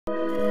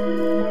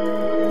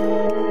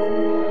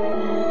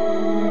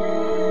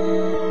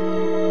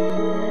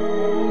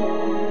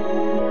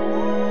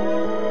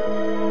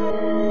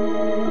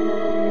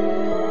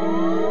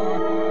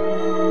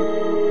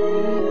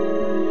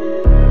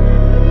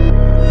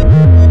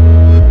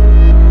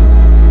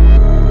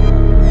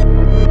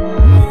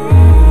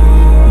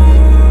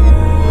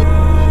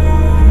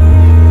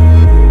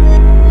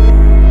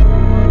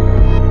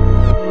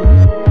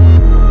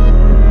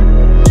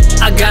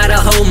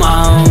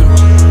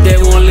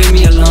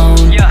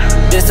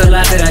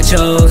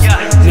Chose.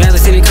 Never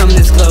seen it come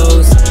this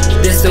close.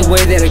 This the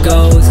way that it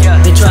goes.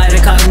 They try to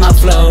copy my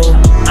flow.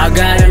 I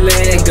gotta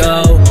let it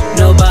go.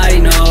 Nobody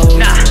knows.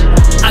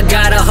 I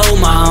gotta hold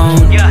my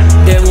own.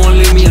 They won't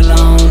leave me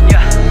alone.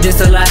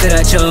 This the life that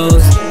I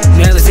chose.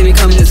 Never seen it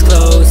come this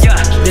close.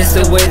 This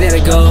the way that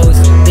it goes.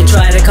 They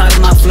try to copy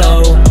my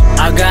flow.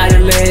 I gotta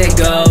let it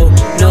go.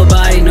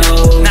 Nobody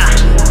knows.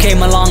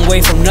 Came a long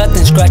way from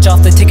nothing, scratch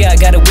off the ticket, I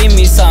gotta win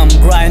me some.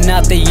 Grinding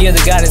out the year,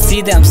 they gotta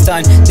see that I'm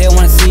stunned. They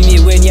wanna see me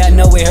win, yeah I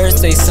know it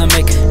hurts their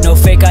stomach. No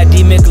fake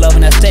ID, make love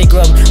and I stay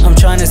grub. I'm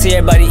trying to see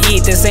everybody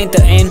eat, this ain't the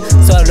end.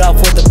 Started off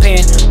with the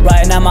pen,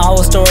 writing out my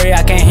whole story,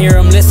 I can't hear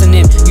them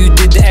listening. You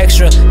did the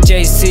extra,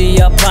 JC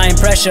applying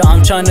pressure.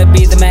 I'm trying to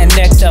be the man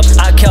next up.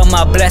 I count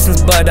my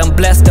blessings, but I'm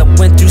blessed up.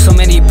 Went through so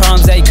many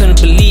problems that you couldn't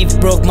believe.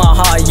 Broke my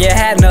heart, yeah,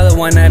 had another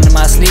one under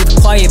my sleeve.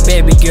 Quiet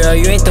baby girl,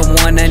 you ain't the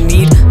one I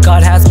need.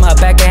 God has my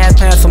back, has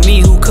plans for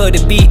me, who could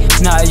it be?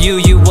 Not you,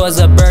 you was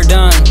a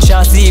burden.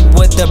 Shall see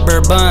with the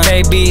bourbon.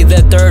 Maybe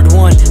the third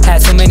one.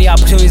 Had so many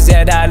opportunities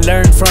that I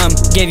learned from.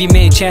 Gave you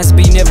many chances,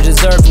 but you never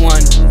deserved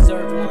one.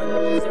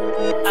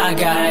 I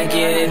gotta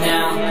get it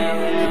now.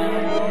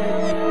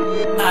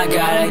 I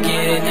gotta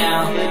get it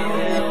now.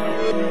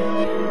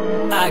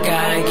 I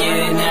gotta get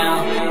it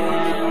now.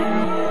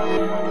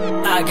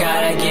 I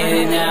gotta get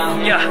it now.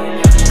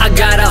 I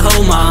gotta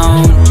hold my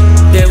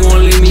own. They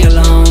won't leave me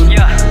alone.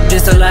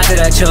 This the life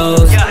that I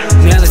chose.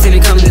 Never seen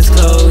it come this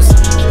close.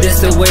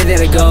 This the way that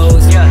it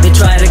goes. They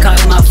try to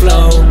copy my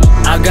flow.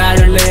 I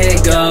gotta let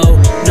it go.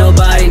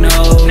 Nobody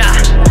knows.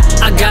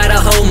 I gotta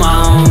hold my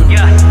own.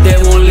 They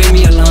won't leave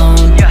me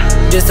alone.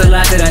 This the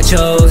life that I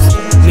chose.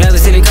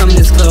 Never seen it come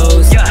this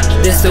close.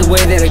 This the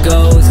way that it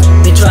goes.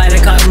 They try to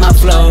copy my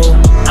flow.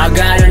 I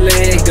gotta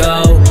let it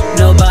go.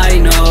 Nobody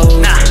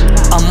knows.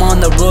 I'm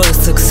on the road to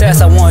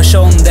success, I wanna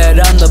show them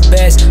that I'm the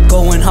best.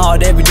 Going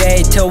hard every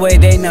day, till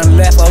wait ain't nothing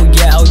left. Oh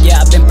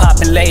yeah, I've been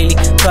popping lately,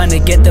 trying to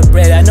get the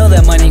bread. I know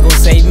that money gon'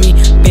 save me,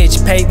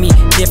 bitch paid me.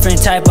 Different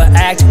type of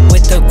act,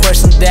 with the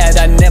questions that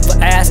I never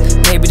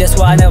asked. Maybe that's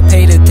why I never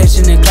paid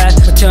attention in class.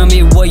 But tell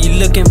me what you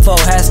looking for,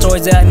 had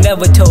stories that I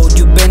never told.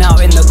 You been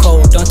out in the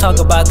cold, don't talk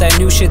about that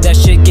new shit, that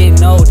shit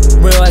getting old.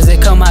 Real as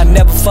it come, I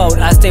never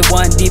fold, I stay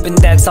one deep and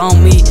that's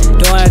on me.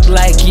 Don't act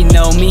like you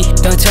know me,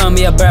 don't tell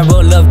me about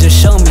real love, just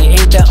show me.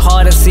 Ain't that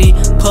hard to see?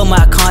 Put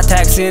my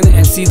contacts in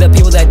and see the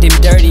people that did me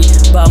dirty,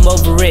 but I'm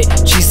over it.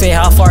 She say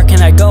how far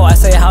can I go? I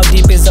say how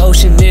deep is the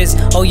ocean is.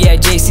 Oh yeah,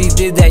 JC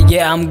did that,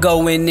 yeah I'm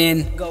going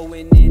in.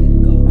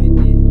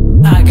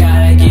 I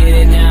gotta get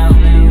it now.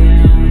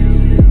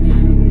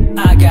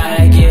 I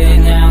gotta get it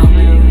now.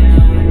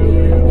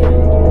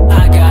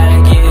 I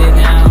gotta get it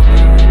now.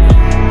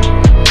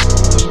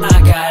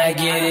 I gotta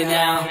get it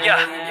now.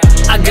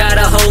 I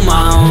gotta hold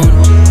my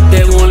own.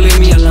 They won't leave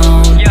me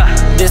alone.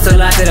 This the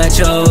life that I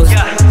chose.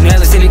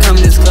 Never seen it come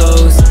this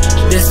close.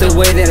 This the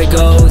way that it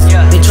goes.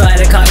 They try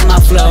to copy my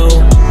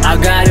flow. I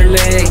gotta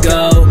let it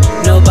go.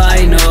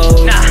 Nobody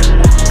knows.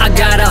 I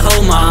gotta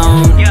hold my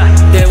own.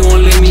 They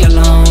won't leave me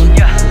alone.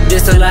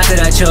 This the life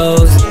that I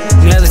chose.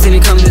 Never seen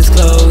it come this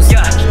close.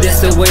 This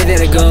the way that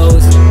it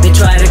goes. They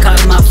try to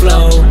copy my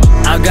flow.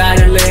 I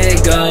gotta let it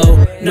go.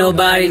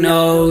 Nobody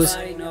knows.